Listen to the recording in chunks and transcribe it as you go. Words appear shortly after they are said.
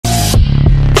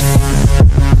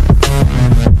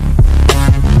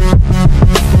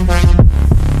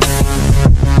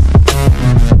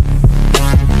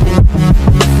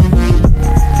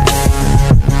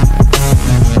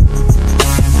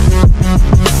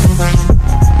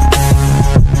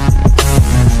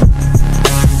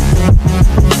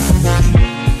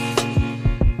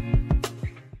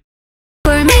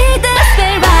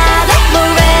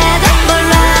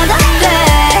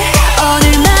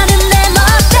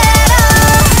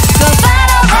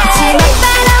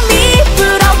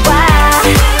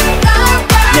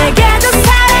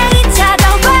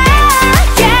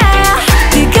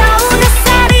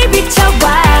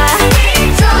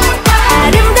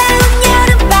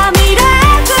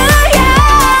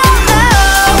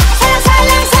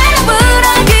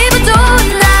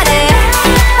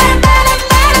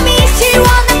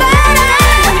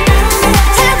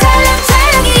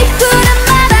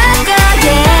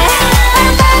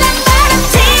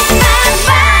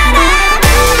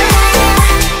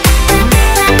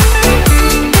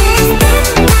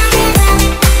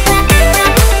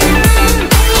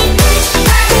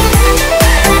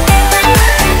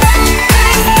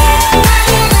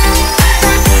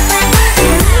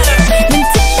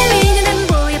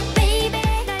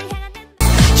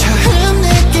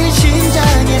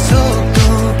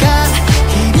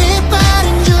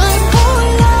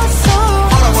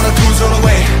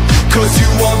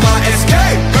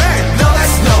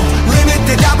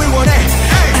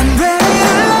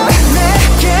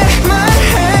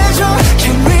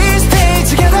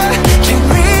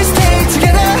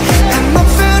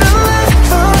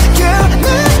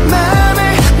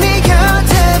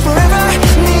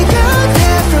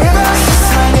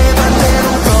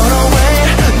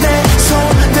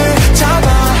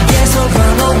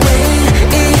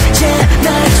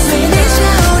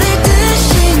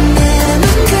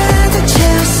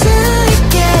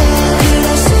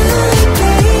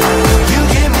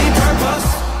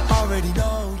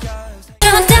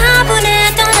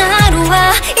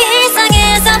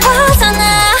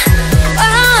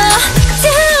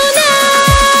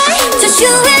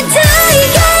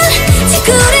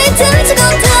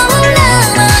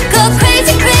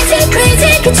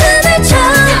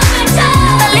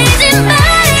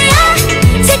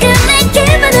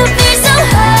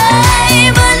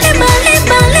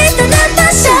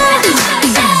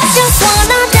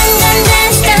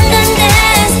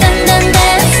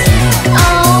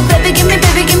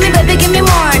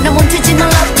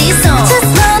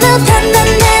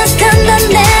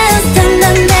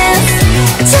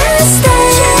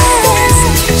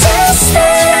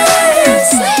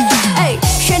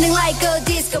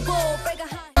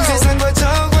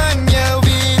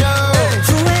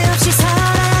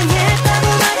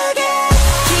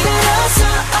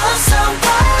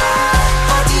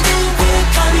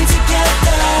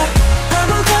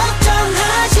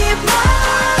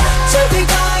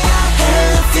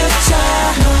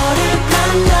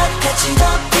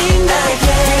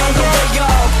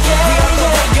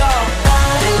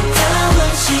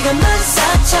시간만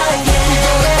쌓자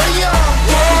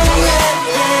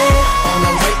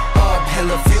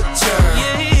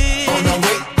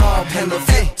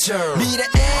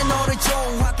미래의 너를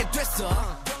좋아하게 됐어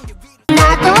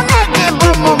나도 내게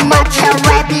못 맞춰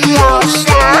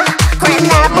레비오사 그래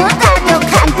나보다도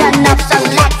간편 없어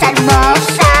Let's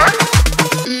알모사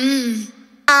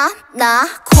나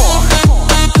코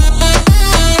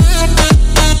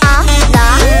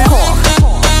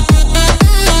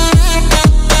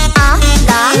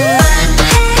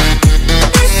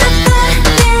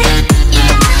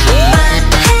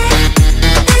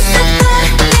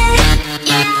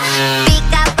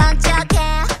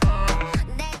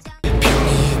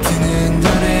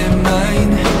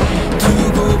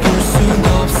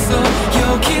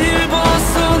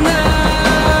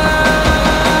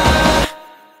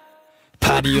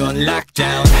on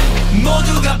lockdown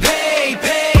모두가 pay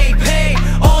pay pay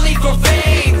only for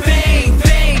fame fame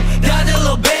fame 다들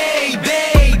low baby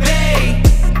baby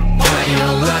party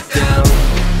on lockdown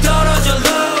떨어져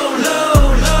low low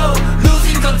low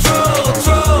losing control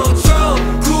control control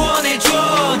구원해줘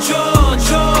줘 줘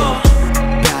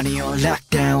party on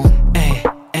lockdown ay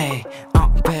ay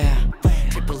bear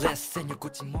triple S and your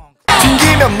Gucci monk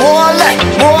튕기면 more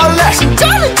or less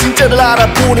진짜는 진짜를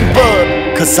알아보는 법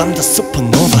Cause I'm the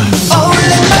supernova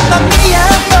올해 맘마미야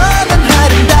너는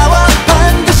아름다워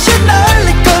반드시 널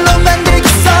내 걸로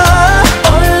만들겠어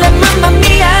올해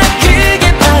맘마미야 그게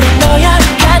바로 너야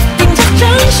같은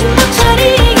작정신 못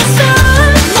차리겠어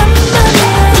맘마미야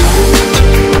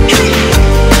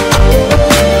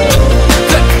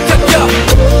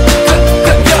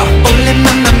올해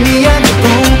맘마미야 너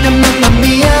보면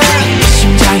맘마미야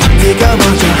심장이 네가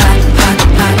먼저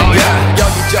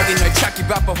여기저기 널 찾기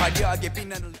바빠 화려하게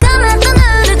빛나는 까맣던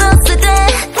하루 뒀을 때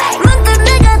문득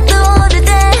내가 떠오를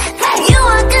때 You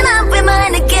walking up with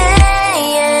mine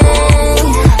again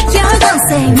You don't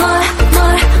say more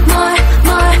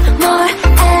and more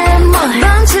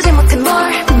멈추지 못해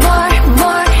more and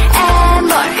more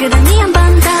그러니 한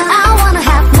번 더 I wanna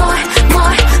have more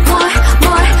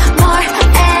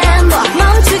and more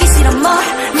멈추기 싫어 more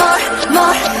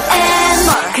and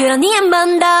more 그러니 한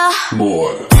번 더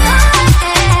More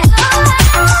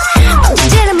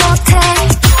멈추지를 못해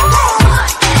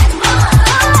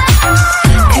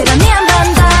그러니 한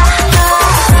번 더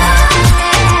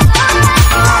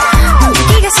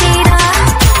멈추기가 싫어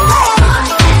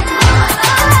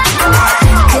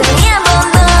그러니 한 번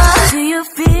더 Do you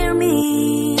feel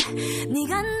me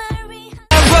네가 날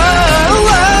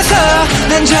와서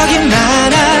난 저기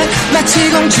많아 마치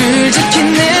공주를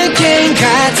지킨 느낌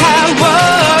같아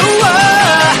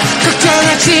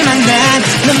걱정하지만 난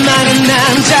너만의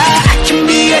남자 I can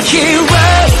be a hero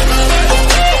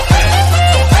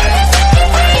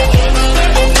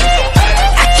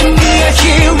I can be a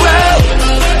hero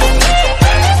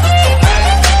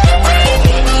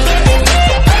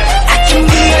I can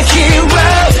be a hero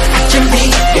I can be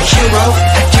your hero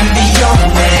I can be your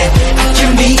man I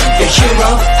can be your hero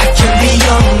I can be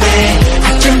your man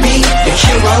I can be your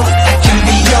hero I can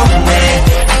be your man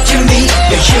I can be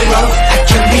your hero I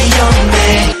can be your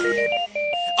man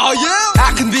Oh yeah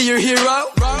I can be your hero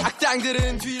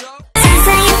악당들은 뒤로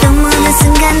상상했던 모든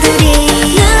순간들이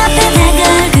눈앞에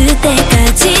다가올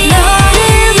그때까지 너를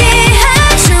위해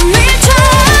춤을 춰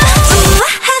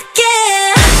우아하게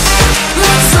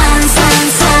Like swan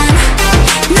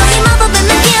너의 마법에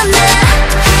난 기억나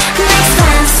Like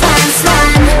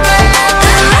swan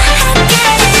우아하게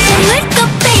춤을 춰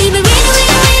baby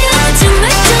위로 춤을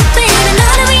춰 baby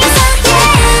너를 위해서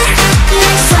yeah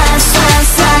Like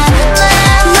swan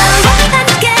너와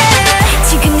함께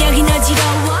지금 여긴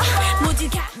어지러워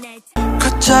모두가 날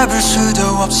걷잡을 수도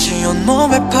없이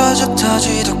온몸에 퍼졌다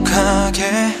지독하게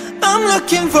I'm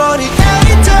looking for the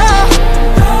antidote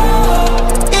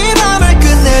이 밤을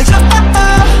끝내줘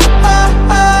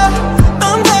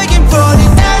I'm begging for the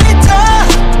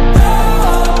antidote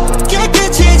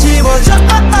깨끗이 지워줘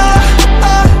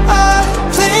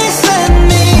Please let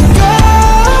me go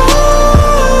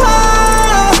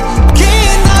긴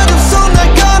어둠 속 날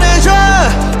꺼내줘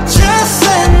Just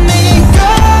let me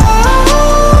go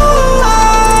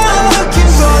I'm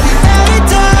looking for the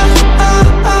antidote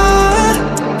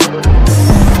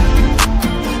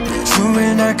내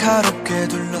주위를 날카롭게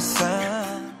둘러싸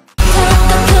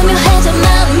교묘해져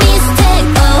마음 mistake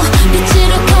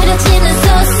빛으로 가려지는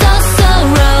so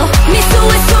raw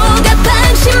미소에 속아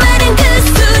방심하는 그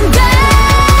순간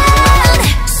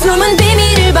숨은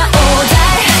비밀을 봐 all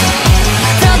day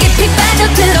더 깊이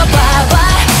빠져들어봐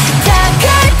다갈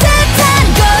듯한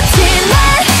거짓말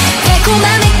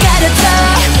달콤함에 가려져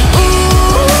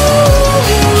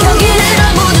경계를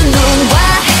넘는 눈과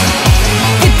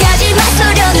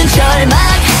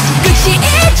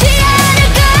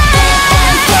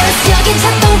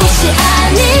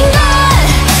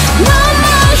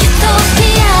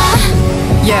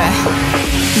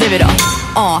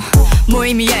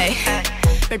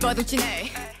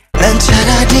뻘뻘둥치네. 난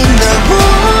차라리 널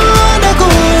원하고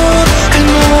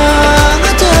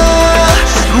갈망하다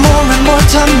몸을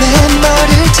못한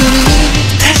맨발을 들이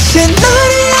다시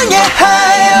너를 향해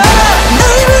하여 널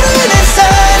부르는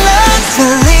silence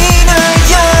feeling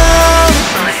young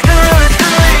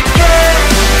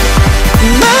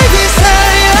날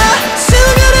기사여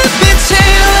수면의 빛이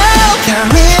low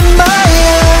carry my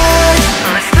eyes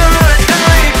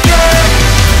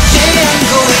yeah I'm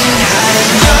going higher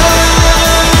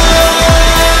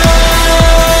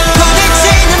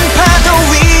부딪히는 파도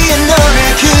위에 너를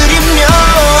그리며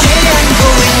yeah I'm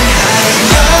going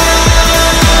higher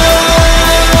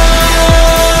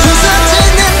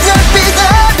부서지는 달빛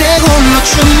아래 홀로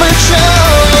춤을 춰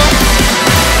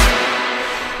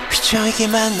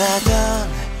휘저이기만 하던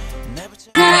난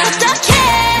어떡해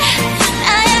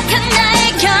나약한 나에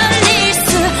견딜 수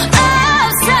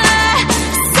없어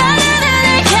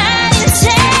사랑을 가진 채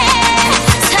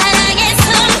사랑의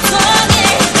손목에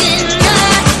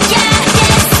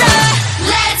끊어야겠어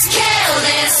Let's kill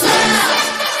this love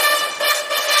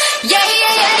Yeah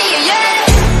yeah yeah yeah yeah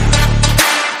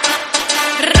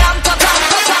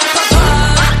람파파파파파파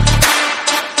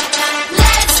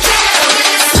Let's kill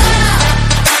this love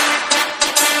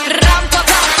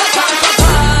람파파파파파파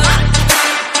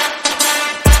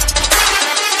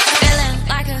Feeling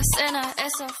like a sinner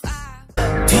it's so far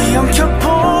뒤엉켜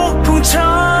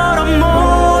폭풍처럼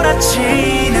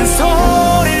몰아치는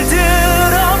소리를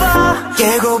들어봐.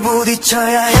 깨고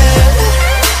부딪혀야 해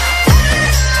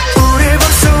우릴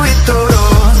볼 수 있도록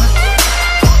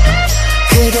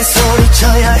크게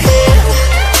소리쳐야 해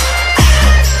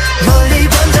멀리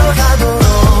번져가도록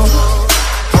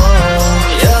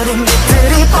여린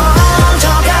빛들이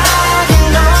번져가긴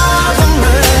어둠을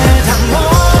다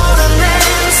몰아낸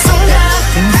순간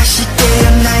다시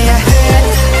깨어나야 해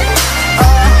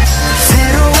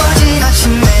새로워진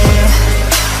아침에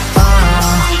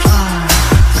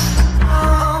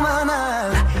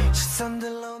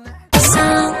시선들로 날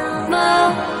Some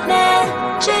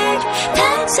magic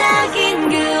반짝인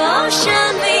그 오션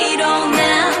위로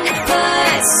난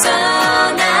벌써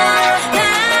날아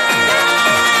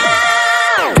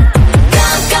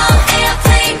Go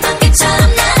airplane 번개처럼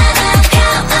날아가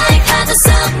Hawaii 파도 속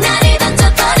나를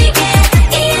던져버리게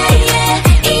Yeah yeah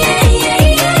yeah yeah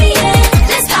yeah yeah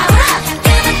Let's power up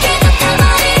까맣게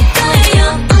덮어버릴 거예요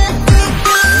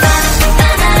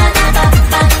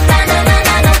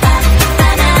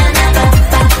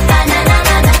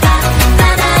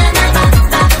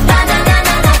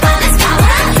Let's power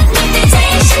up 늘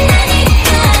제일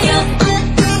신나니까요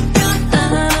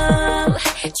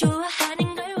좋아하는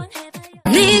걸 원해봐요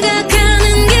네가 가는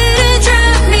길을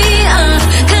drop me off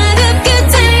가볍게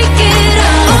take it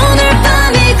off 오늘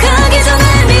밤이 가기 전에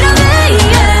밀어내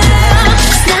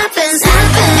Snapping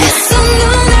snapping 애써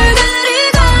눈을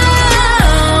가리고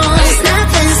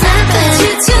Snapping snapping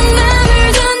지친 맘을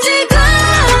던지고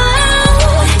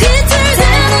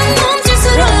비틀대는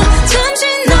몸짓으로 잠시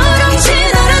널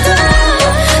훔치더라도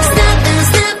Snapping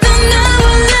snapping I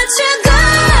won't let you go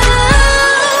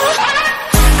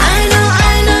I know I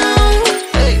know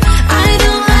I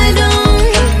don't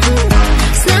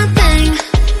Snapping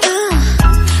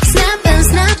snapping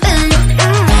snapping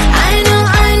I know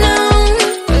I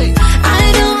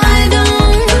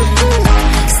don't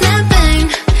Snapping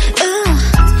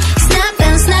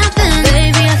snapping snapping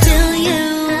Baby I feel you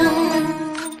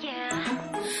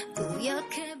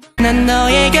난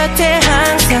너의 곁에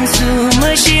항상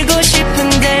숨을 쉬고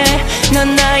싶은데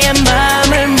넌 나의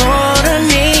마음을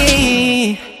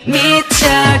모르니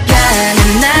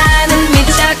미쳐가는 나는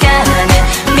미쳐가네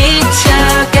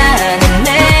미쳐가는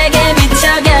내게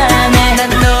미쳐가네 난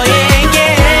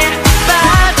너에게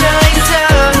빠져있어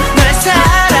널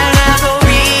사랑하고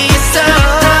있어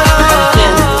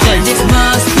This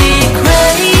must be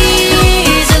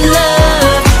crazy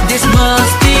love This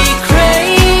must be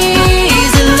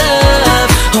crazy love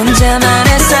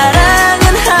혼자만의 사랑은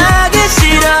하기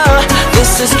싫어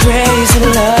This is crazy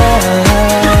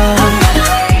love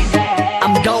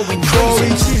I'm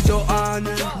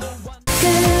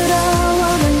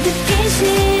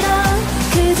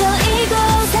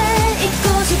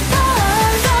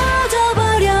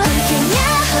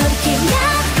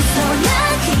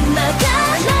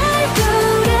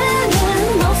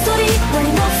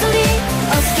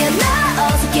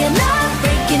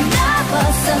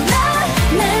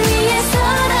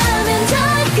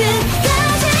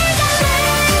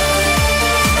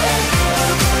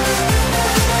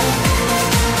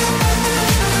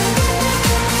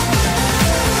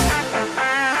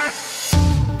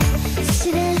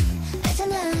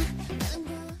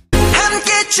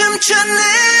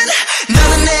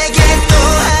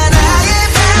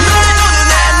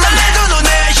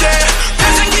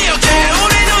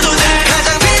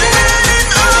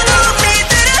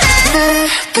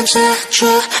감싸줘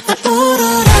날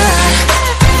울어라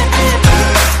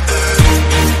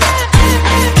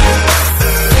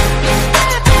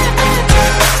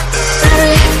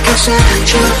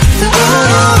감싸줘 날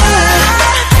울어라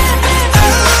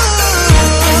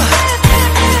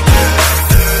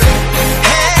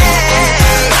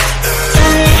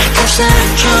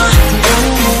감싸줘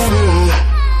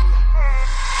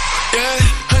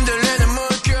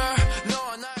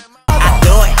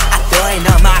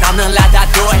너 말 없는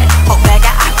라다도에 혹배가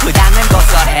아프다면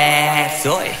고소해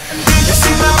소리 You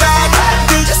see my bag,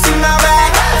 do you see my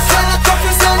bag Sell a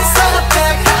coffee, sell a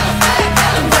bag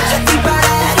What you think about it,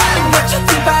 what you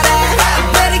think about it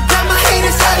Better got my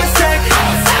haters on your sick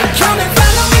Come and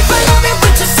follow me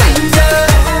with your singer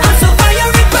I'm so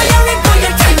fiery, fiery, boy,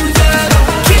 you're tender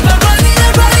Keep on running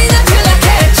until I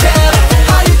catch up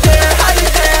How you there, how you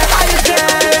there, how you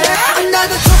there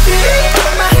Another trophy,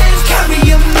 my hands carry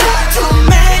you too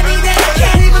many that I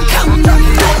can't even count them.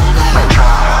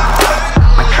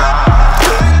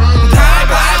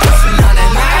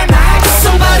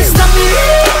 Somebody stop me,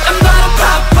 I'm not a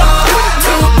pop up.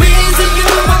 Two beans and you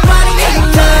know I'm running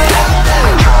hater.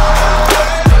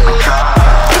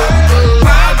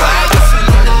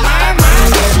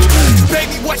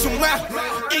 Baby, watch your mouth,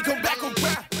 it come back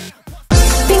around.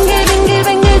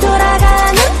 빙글빙글빙글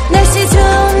돌아가는 날씨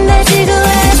좋은 날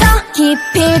지구에서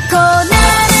기필코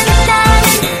나는 말야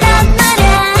하나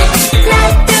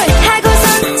둘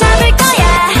하고선 잡을 거야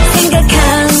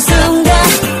생각한 순간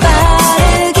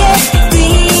빠르게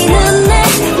뛰는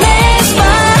내봐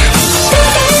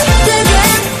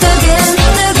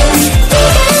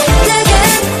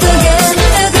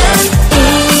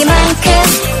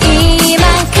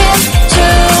이만큼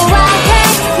좋아해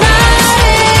나를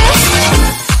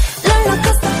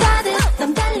롤러코스터 타듯 넌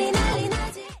달리 난리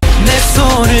나지 내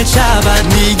손을 잡아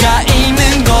네가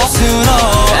있는 곳으로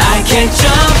I can't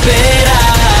jump it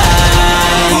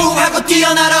out 우하고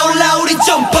뛰어날아 올라 우리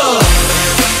점프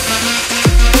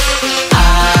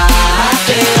I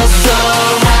feel so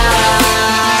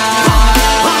high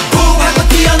우하고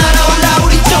뛰어날아 올라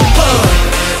우리 점프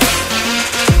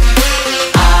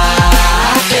I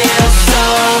feel so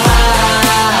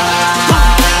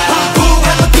high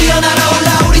우하고 뛰어날아 올라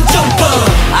우리 점프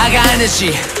I got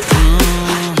energy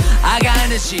I got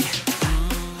energy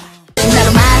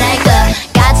나로 말할 것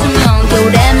같으면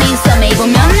겨울에 미소미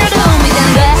보면 내 도움이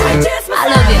된대 I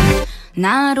love you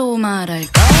나로 말할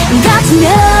것 같으면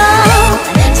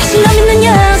자신 안 믿는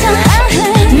여자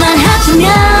말하자면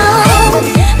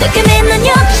늦게 믿는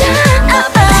여자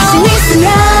자신 있으면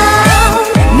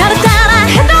나를 따라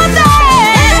해도 돼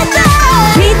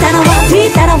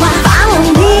뒤따라와 Follow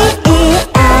me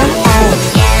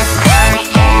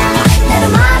나로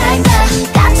말할 것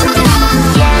같으면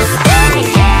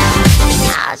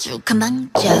아주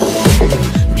가망져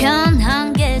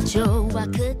편한 게 좋아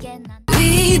그게 난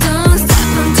We don't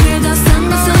stop until the sun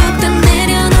goes up 딱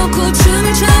내려놓고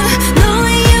춤을 춰 No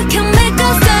way you can make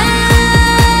us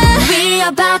stop We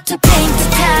about to paint the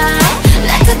town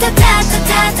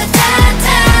라타타타타타타타타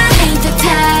Paint the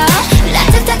town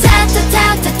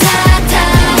라타타타타타타타타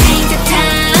Paint the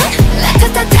town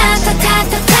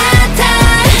라타타타타타타타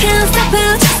Can't stop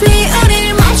it just me 우릴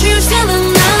멈출 수는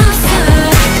없어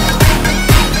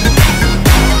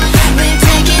We'll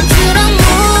take it to the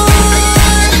moon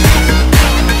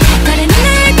다른 눈을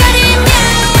가리면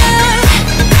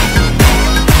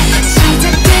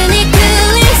시작되니 그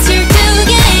입술 두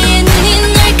개의 눈이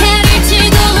널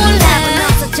가릴지도 몰라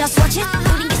Just watch it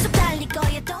우린 계속 달릴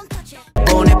거야 Don't touch it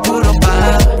오늘 풀어봐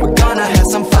We're gonna have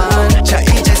some fun 자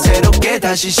이제 새롭게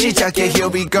다시 시작해 Here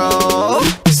we go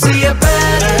See a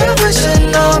better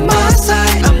version of my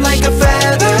side I'm like a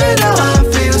feather now I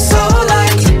feel so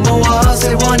light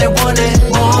무엇을 원해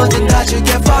뭐든 다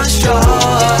줄게 for sure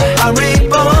I'm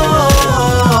reborn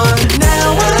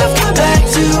Now I've come back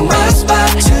to my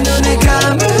spot 두 눈을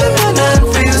감으면 I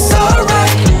feel so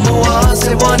right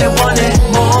무엇을 원해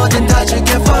뭐든 다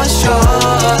줄게 for sure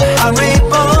I'm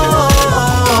reborn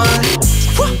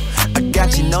I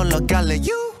got you 놀러 갈래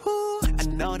you I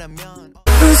know 너라면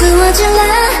우스워질래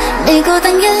밀고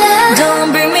당길래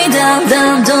Don't bring me down,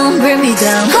 down, don't bring me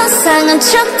down 허상한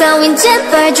척 따윈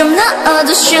제발 좀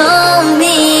넣어줘 Show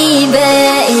me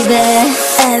baby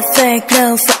Effort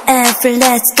grow forever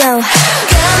let's go Got no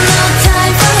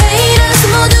time for haters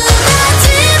모두 다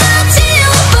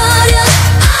집어치워버려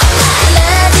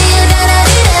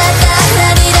라디라라리라다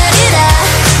라디라리라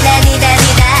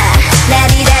라디라리라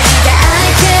라디라리라 I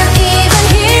can't even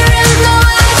hear it no I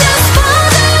just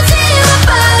wanna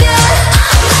지워버려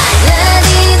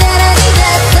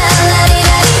라디라라리라다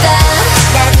라디라리라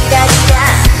라디라리라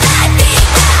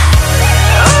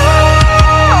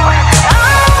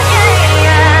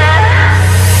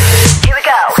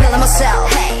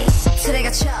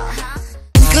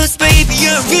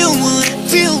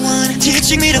real one,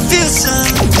 teaching me to feel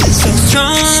something so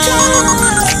strong.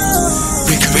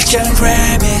 We could reach out and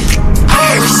grab it.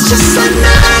 Oh, it's just like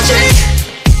magic.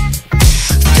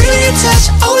 Feeling your touch,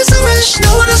 always a rush,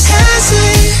 no one else has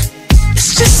it.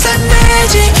 It's just like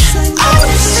magic. Oh,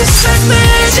 it's just like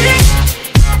magic.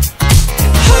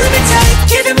 Holding me tight,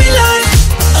 giving me life.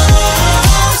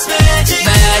 Oh, it's magic,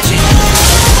 magic.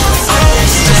 Oh,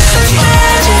 it's just like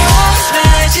magic,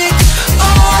 magic.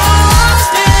 Oh, it's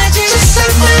magic, just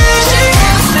like magic,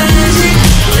 magic,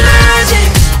 magic.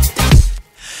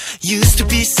 Used to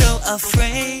be so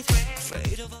afraid of.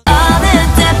 어느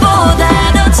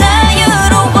때보다도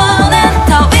자유로워 난 더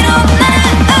위로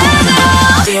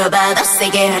날아가 뛰어받아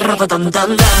세게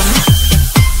러버던던던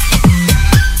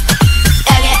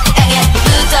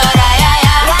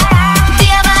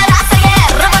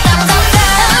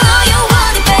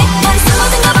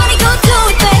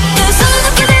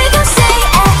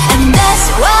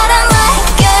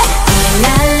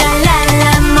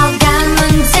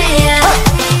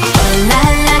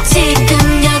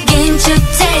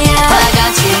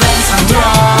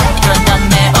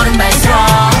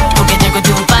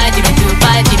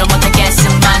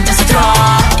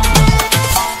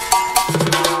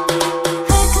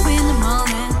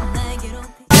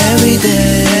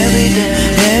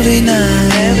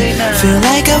Feel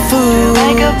like a fool,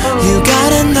 you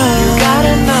gotta know.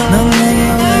 넌 내게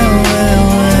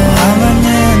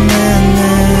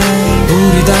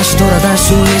우리 다시 돌아갈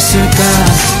수 있을까?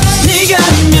 네가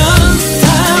하면 다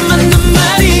맞는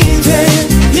말이 돼.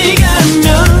 네가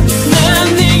하면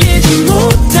난 내게 지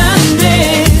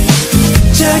못한대.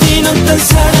 자긴 어떤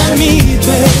사람이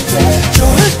돼.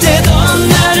 좋을 때도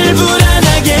나를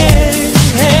불안하게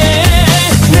해.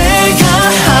 내가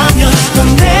하면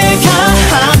넌 내가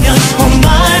하면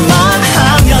말만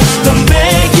하면 넌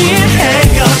매일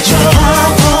헤어져.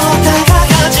 하고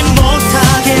다가가지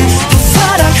못하게 더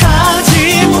사랑하지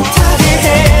못하게 해.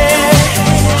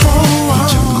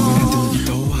 전국의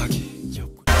더하기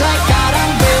발가락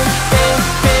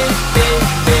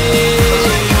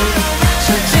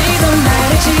솔직도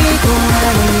나를 지고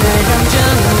하는 내 감정은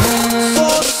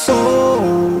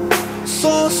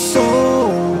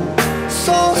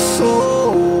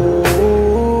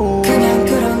그냥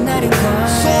그런 날인 걸.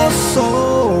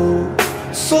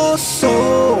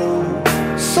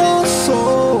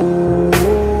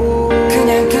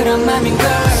 그냥 그런 맘인 걸.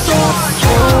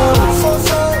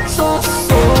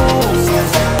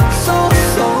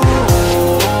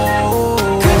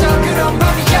 그저 그런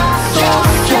맘이야.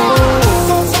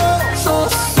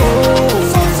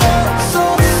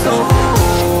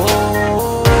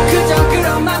 그저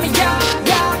그런 맘이야.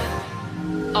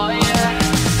 Oh yeah.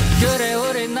 그래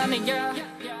우린 남이야.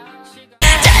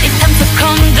 짜릿함 속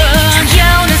공동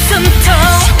여우는 숨통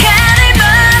가를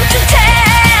멈춘 채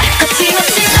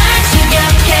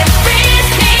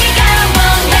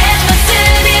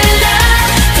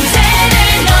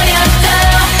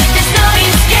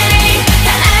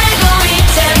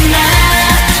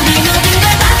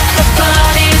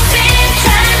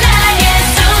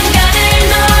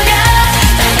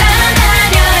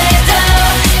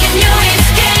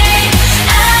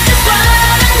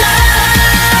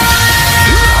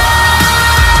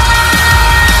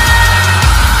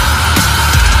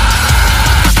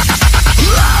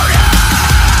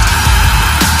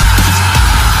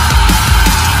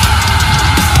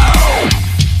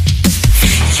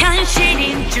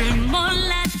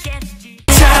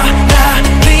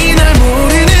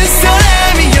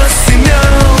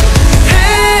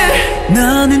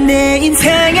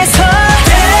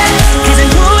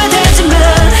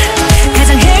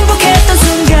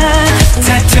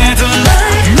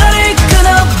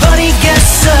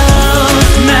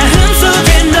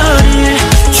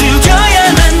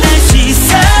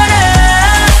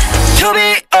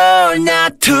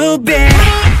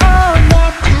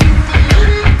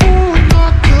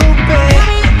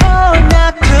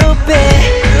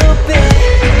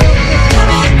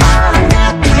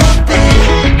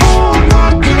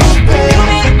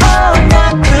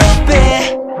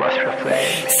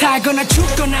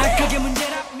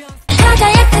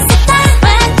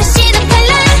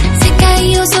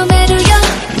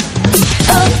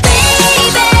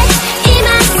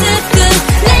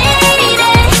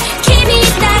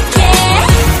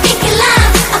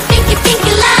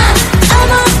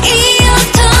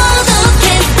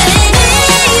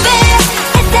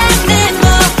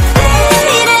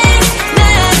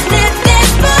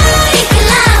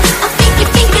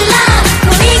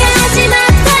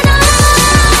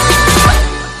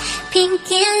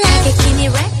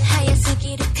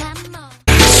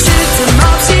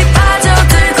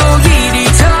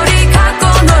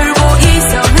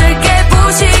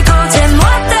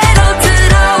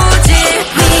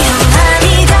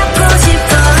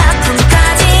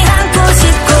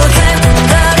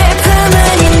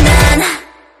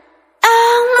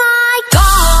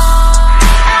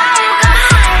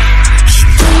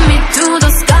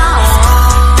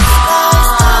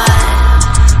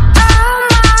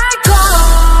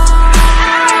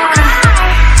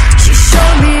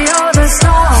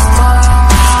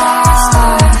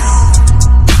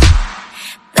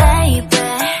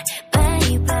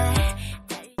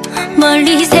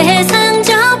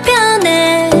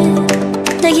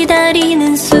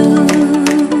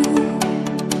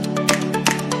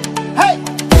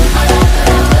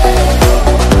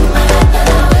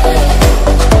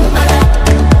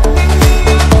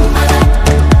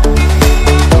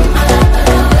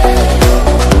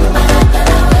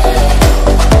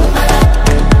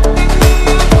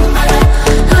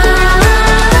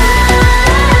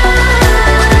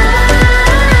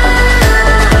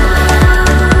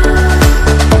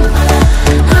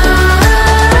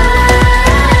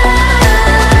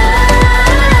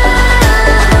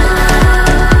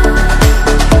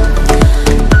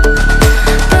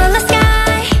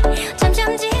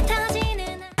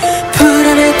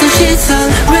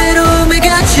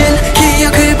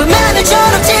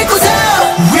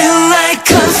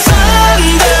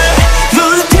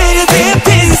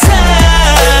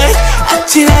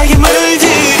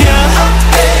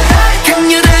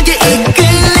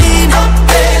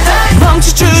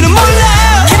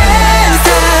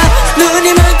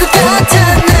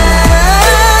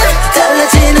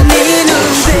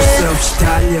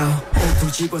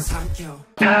뒤집어 삼켜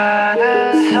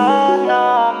가는 선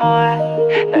너머에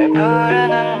널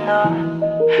부르는 널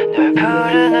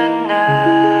부르는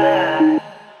날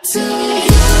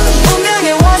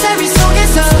운명의 와사비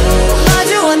속에서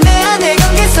마주한 내 안의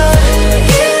경계선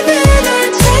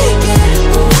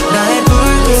나의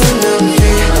붉은 눈빛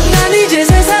난 이제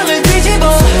세상을 뒤집어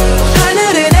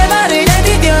하늘에 내 발을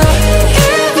내디뎌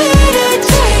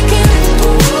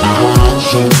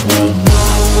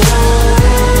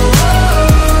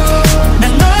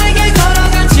난 너에게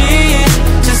걸어가지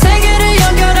전 세계를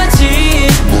연결하지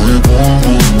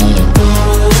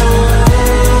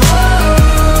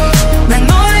난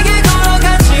너에게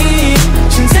걸어가지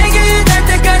전 세계에 닿을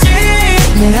때까지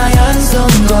내 하얀 손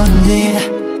건네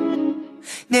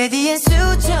내 뒤에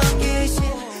수천 개의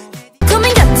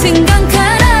고민 같은 건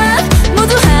가라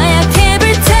모두 하얗게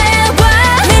불태워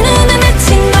내 눈에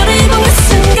맺힌 너를 보는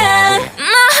순간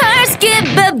My heart skip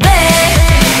a beat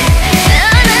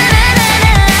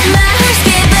My heart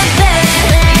skip a beat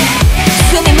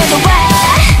숨이 모두 와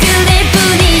그댈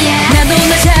뿐이야 나도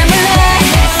나 잘 몰라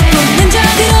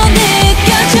본능적으로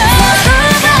느껴져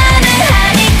후반을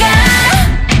하니까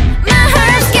My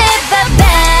heart skip a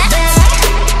beat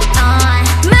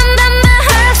My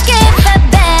heart skip a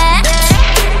beat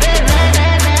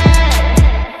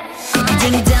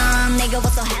Ding dong 내가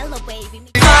왔어 hello baby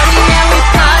Party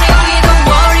everybody we don't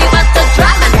worry about the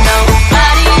drama no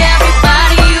Party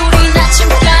everybody 우린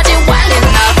아침까지 while it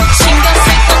up 신경 쓸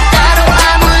건 따로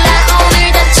아무나 오늘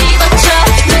다 집어쳐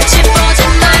눈치 보지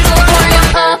말고 볼륨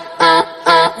up up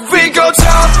up We go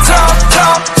top top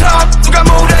top top 누가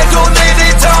뭐래도 내리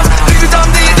top 리듬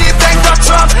니리 뱅더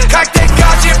트럼 갈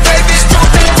때까지 baby stop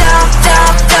top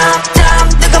top top top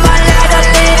누가 말해도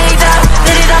리듬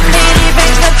니리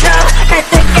뱅더 트럼 할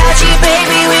때까지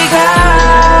baby we go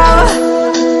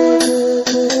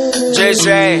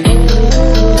JJ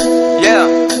Yeah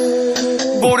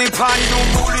몰입하니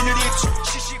눈물리는 입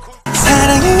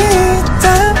사랑이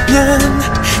있다면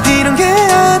이런 게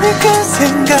아닐까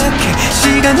생각해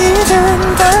시간이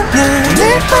된다면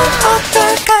오늘 밤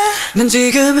어떨까 난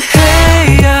지금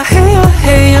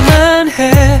해야만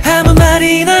해 아무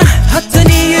말이나 어떤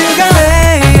이유가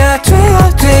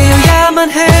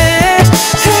되어야만 해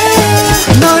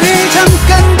너를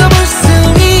잠깐 더 볼 수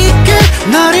있게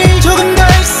너를 조금 더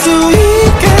알 수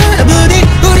있게 부디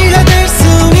우리가 될 수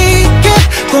있게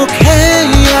꼭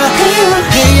해야만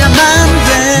돼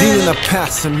네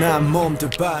눈앞에서 난 몸도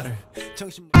발을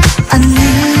정신 어느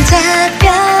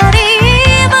작별이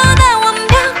보다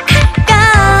완벽할까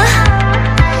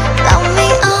Love me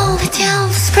all the time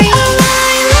Spring my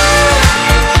love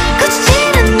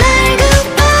거치지는 날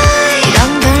goodbye 이런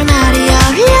걸 말이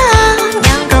어려워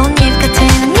영거운 잎 같은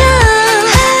안녕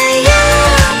하얀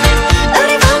우리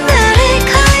봄날의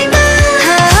climax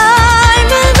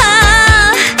얼마나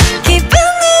기쁜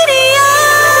일이야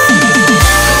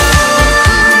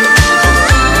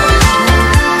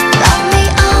Love me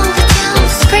all the time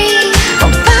Spring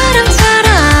봄바람처럼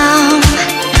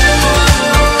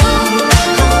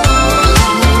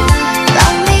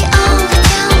Love me all the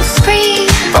time Spring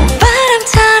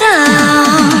봄바람처럼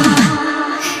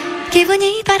기분이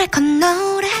바라건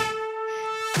노래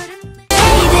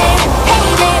Hey there, hey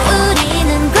there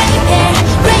우리는 great pair,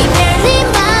 great pair 네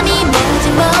맘이 뭔지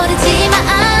모르지만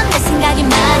내 생각이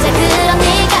맞아 그럼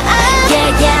네가 Yeah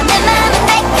yeah 내 맘은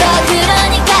내거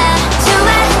그러니까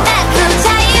좋아한다고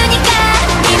자유니까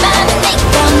네 맘은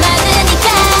내거 맞으니까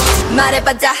말해봐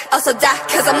다 어서 다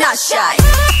Cause I'm not shy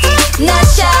Not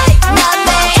shy, not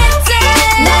me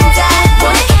난 다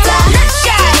보니까 Not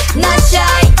shy, not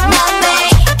shy, not me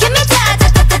Give me da da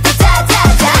da da da da da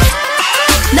da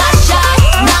Not shy,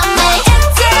 not me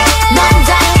난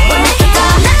다 보니까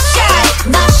Not shy,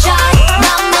 not shy,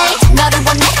 not me 너를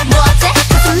원해 뭐 어때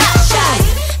Cause I'm not shy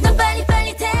넌 빨리빨리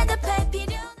대답할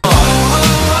필요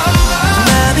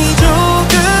맘이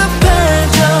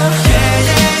조급해져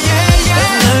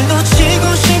널 놓치고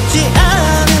싶지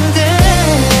않은데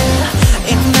이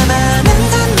맘 안에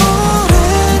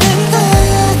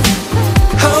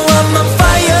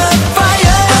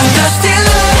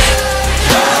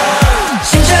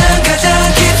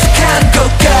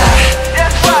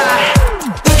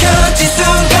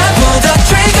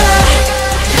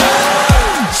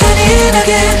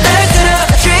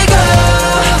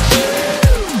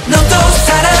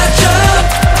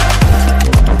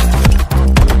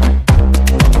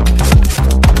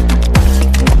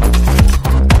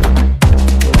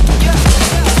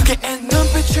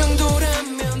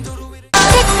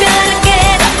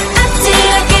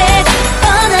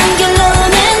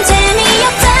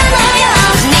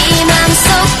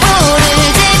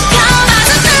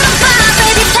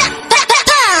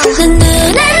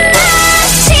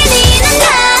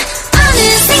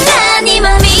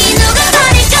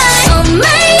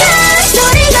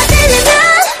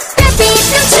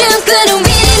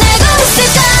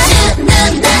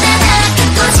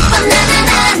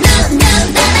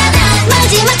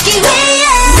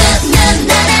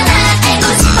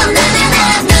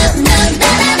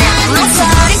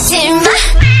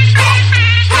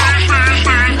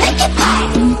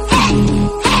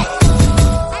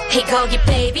Hey 거기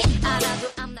baby 알아도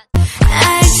I'm not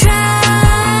I try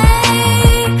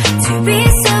to be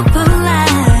so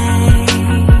polite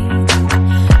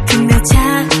근데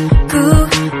자꾸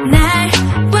날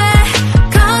왜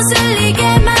거슬리게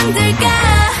만들까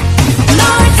널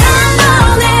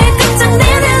탐험해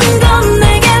걱정되는 건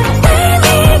내겐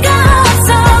의미가 없어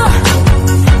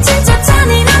진짜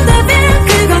잔인한데 빌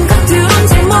그건 겉으론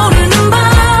잘 모르는 법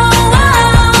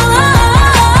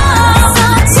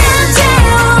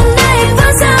서체온 나의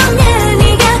반성에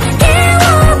네가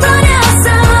깨워버렸어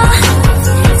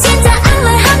진짜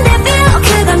알랄한데 빌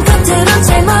그건 겉으론 잘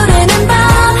모르는 법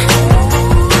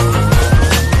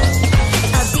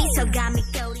어디서 감히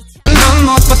꼬리쳐 넌 못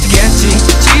버티겠지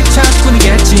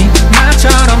집착꾼이겠지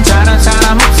나처럼 잘한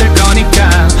사람 없을 거니까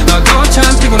너도 참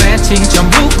피곤했지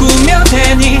전부 꾸며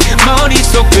대니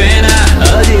머릿속 꽤나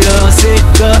어지러웠을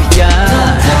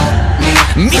거야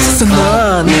미쳤어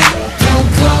넌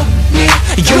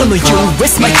You know you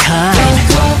waste my time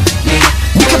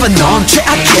네가 봐 넌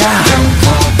최악이야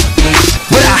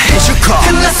What I 해줄 거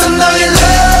끝났어 너의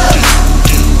love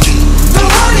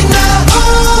Don't worry now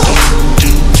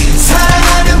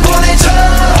사랑하면 보내줘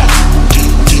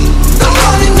Don't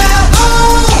worry now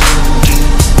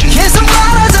계속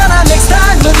말하잖아 Next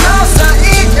time 넌 outside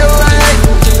your life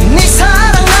네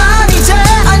사랑 난 이제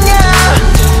아냐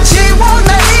지워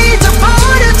날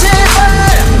잊어버려 제발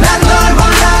난 널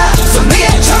몰라 So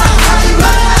네게 전화하지 마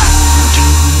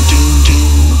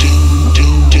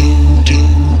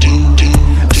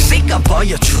Sick of all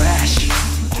your trash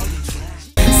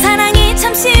사랑이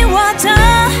참 쉬워져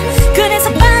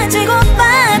그래서 빠지고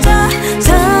빠져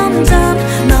점점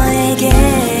너에게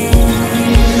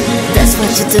That's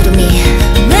what you do to me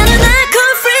나는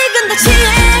alcohol free 근데 취해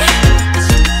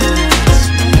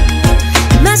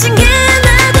마신 게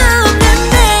나도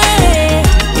없는데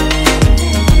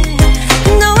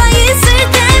너와 있을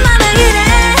때마다 이래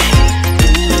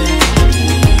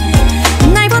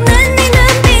날 보는 네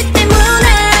눈빛 때문에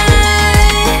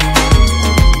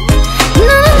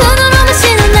너는 너로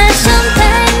마시는 내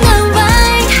champagne and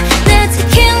wine 내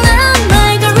tequila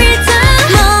margarita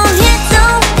mojito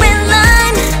with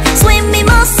lime sweet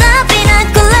mimosa pina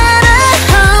colada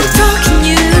I'm talking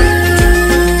you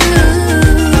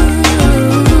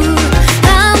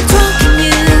I'm talking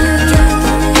you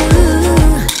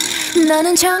너는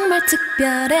정말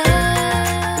특별해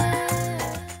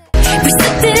불쑥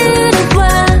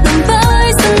들어와 넌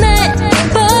벌써 날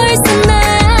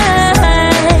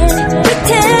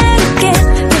위태롭게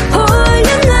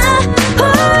홀려놔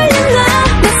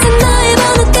낯선 너의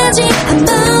번호까지 한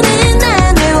번에 난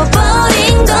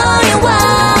외워버린 거야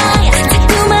why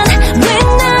자꾸만 왜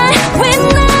날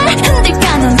흔들까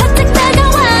넌 바짝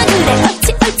다가와 그래 옳지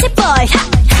boy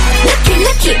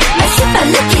lucky my super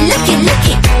lucky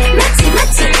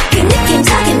마치 그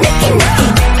느낌적인 느낌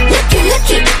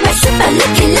lucky my super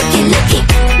lucky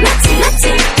마치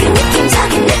그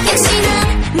느낌적인 느낌 신은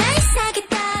날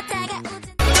사겠다 다가오지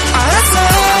알았어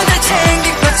날 챙길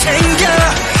거 챙겨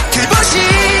두번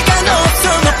시간 없어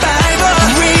너 빨고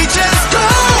We just go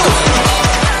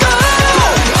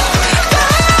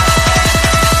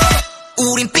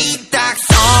우린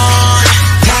삐딱선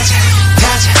가자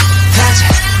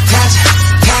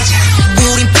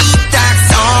우린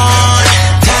삐딱선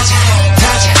가자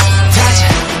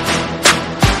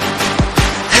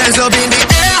Hands up in the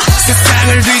air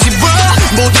세상을 뒤집어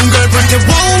모든 걸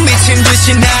불태워 미친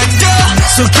듯이 날뛰어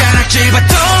손가락질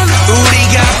받던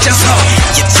우리가 앞장서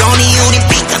여전히 우린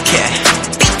삐딱해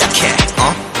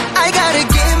I gotta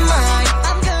get mine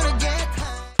I'm gonna get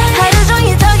high 하루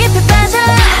종일 더 깊이 빠져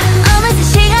어느새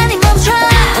시간이 멈춰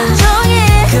온종일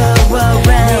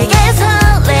내게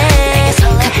설레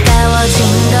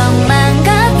가까워진 것만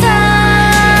같아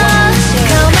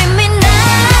Come with me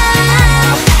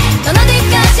now 넌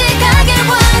어디까지 가길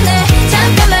원해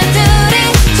잠깐만 둘이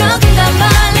조금 더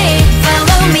멀리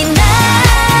Follow me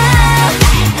now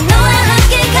너와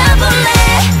함께 가볼래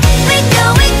We go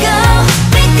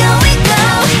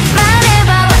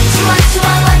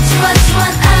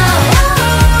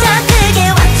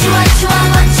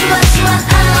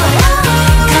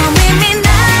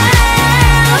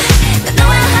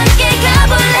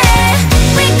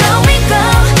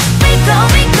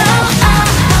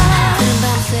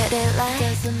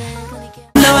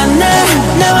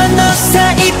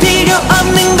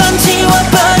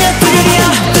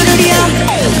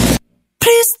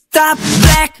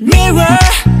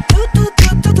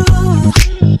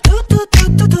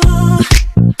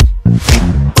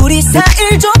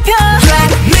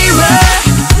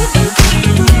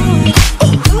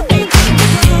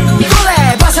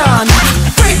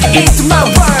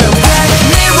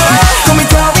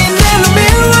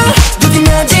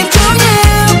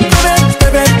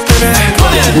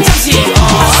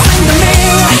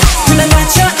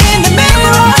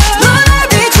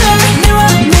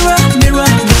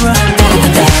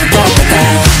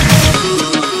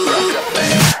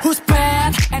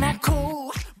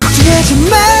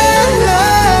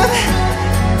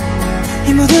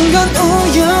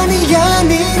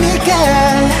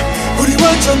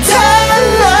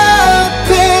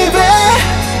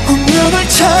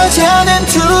난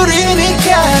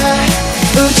둘이니까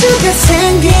우주가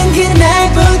생긴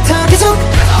그날부터 계속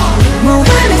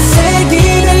무한의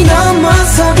세기를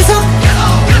넘어서 계속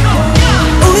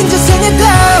우린 저 생에도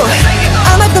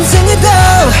아마 다음 생에도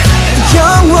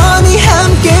영원히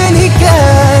함께니까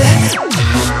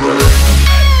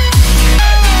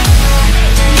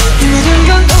모든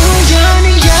건 우연이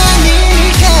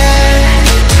아니니까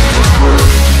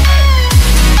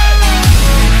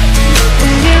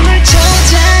운명을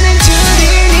찾아낸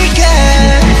둘이니까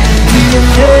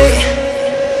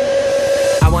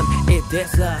I want it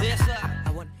this love.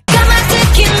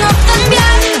 까맣게 높은 별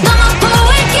넘어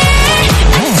보일게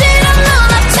아찔한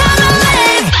눈앞처럼 내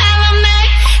Follow me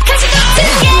가시 같은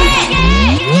게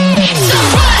So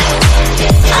what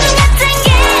얼음 같은 게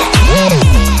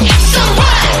So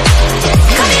what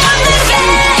겁이 없는 게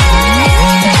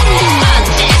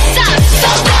어땠어 So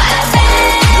what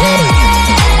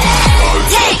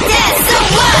Take that So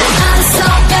what I'm so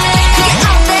bad 그게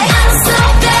어때 I'm so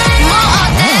bad 뭐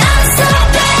어때 I'm so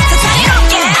bad 더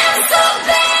자유롭게 I'm so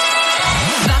bad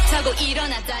막 타고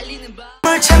일어나 달리는 법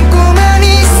뭘 참고만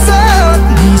있어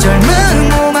네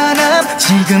젊은 오만함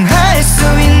지금 할 수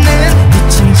있는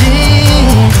미친지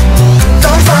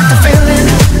Don't fight the feeling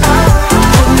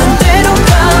없는 대로 가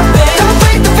babe Don't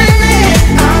fight the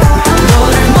feeling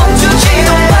너를 멈추지도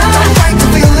마 Don't fight the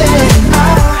feeling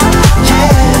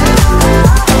Yeah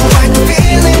Don't fight the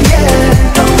feeling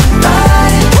yeah Don't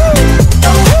fight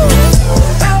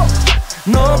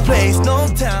No place no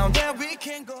town that we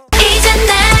can go 이제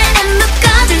날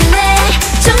묶어줄래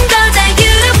좀 더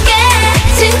자유롭게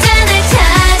진짜 날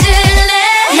찾을래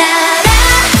날아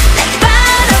like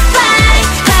butterfly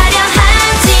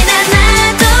화려하진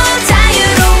않아도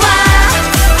자유로워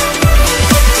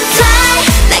Fly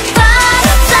like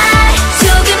butterfly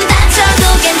조금 다쳐도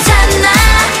괜찮아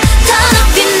더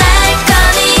높이 날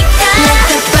거니까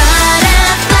Like a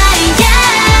butterfly yeah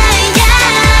yeah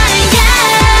yeah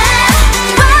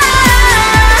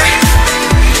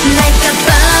Like a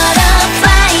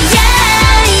butterfly, yeah,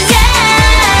 yeah.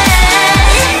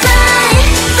 Fly,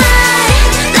 fly,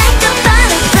 like a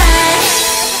butterfly.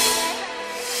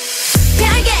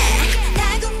 별게 다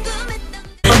궁금했던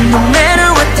No matter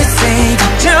what they say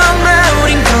걱정 마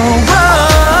우린 go on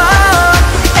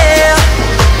yeah.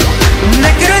 날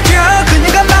끌어줘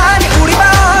그녀가 많이 우리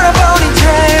벌어버린 채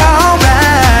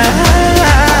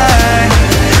alright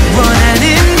원하는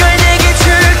걸 내게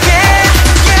줄게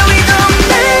Yeah we don't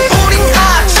make 우린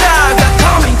아차가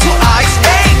coming to ice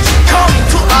age coming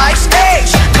to ice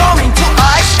age coming to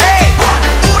ice age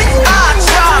우린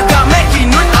아차가 making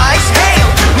눈 ice hail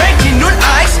making 눈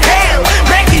ice hail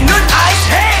making 눈 ice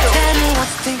hail Tell me what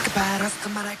to think about us 더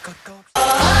말할 것도 없어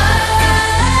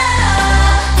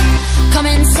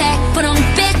검은색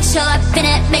분홍빛 Show up in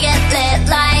it, make it lit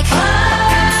like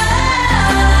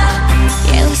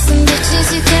Yeah, we some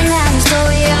bitches you can have a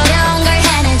story 어려운 걸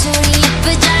해내줘 우리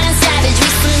예쁘지 않은 savage We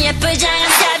some 예쁘지 않은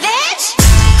savage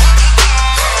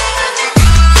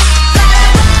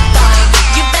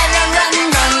You better run,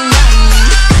 run, run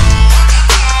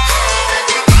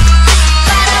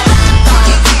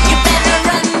You better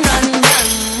run, run, run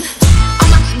Oh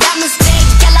my God, mistake,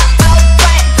 yellow, oh,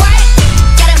 bright, bright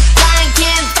Got 'em blind,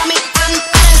 can't find me, I'm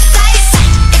out of sight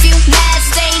If you mad,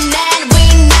 stay mad, we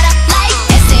not alike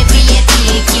S-A-V-A-D,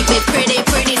 keep it pretty,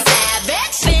 pretty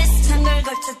savage 비슷한 걸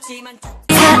거쳤지만 다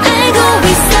알고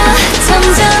있어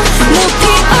점점 높이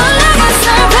올라가서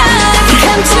rise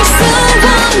감출 수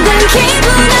없는 기분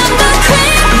한번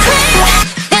creep, creep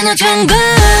And I tremble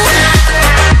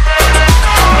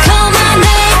Call my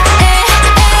name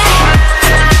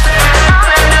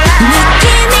느낌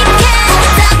있게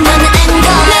딱 맞는 angle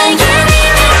나의 힘이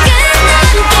끝난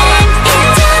게임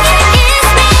인정해 it's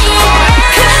me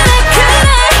그래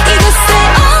이곳에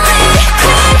only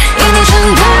queen in the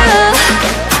jungle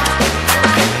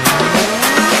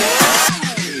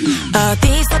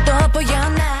어디서도 보여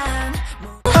난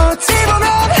어찌 보면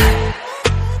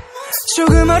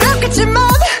조금 어렵겠지만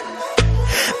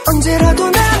언제라도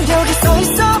난 여기 서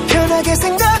있어 편하게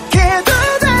생각해도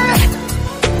돼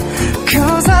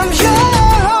Cause I'm your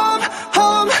home,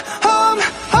 home, home,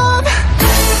 home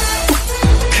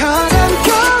Cause I'm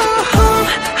your home,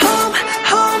 home,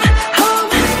 home, home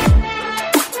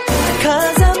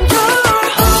Cause I'm your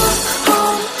home,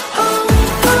 home, home,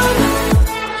 home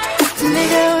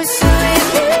네가 올 수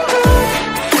있는 곳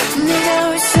네가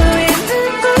올 수 있는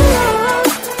곳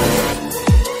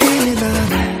이미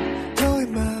맘에 너의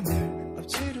맘을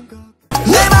엎치는 것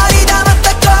내 말이 담았다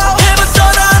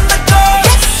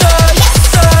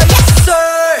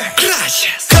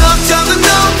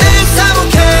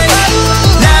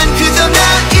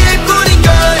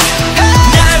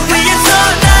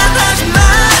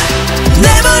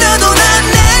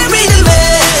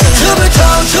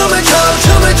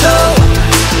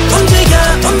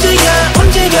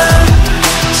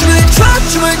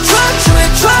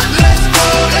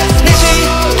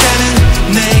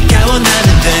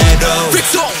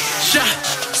빅톤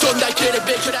손 날개를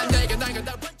비켜라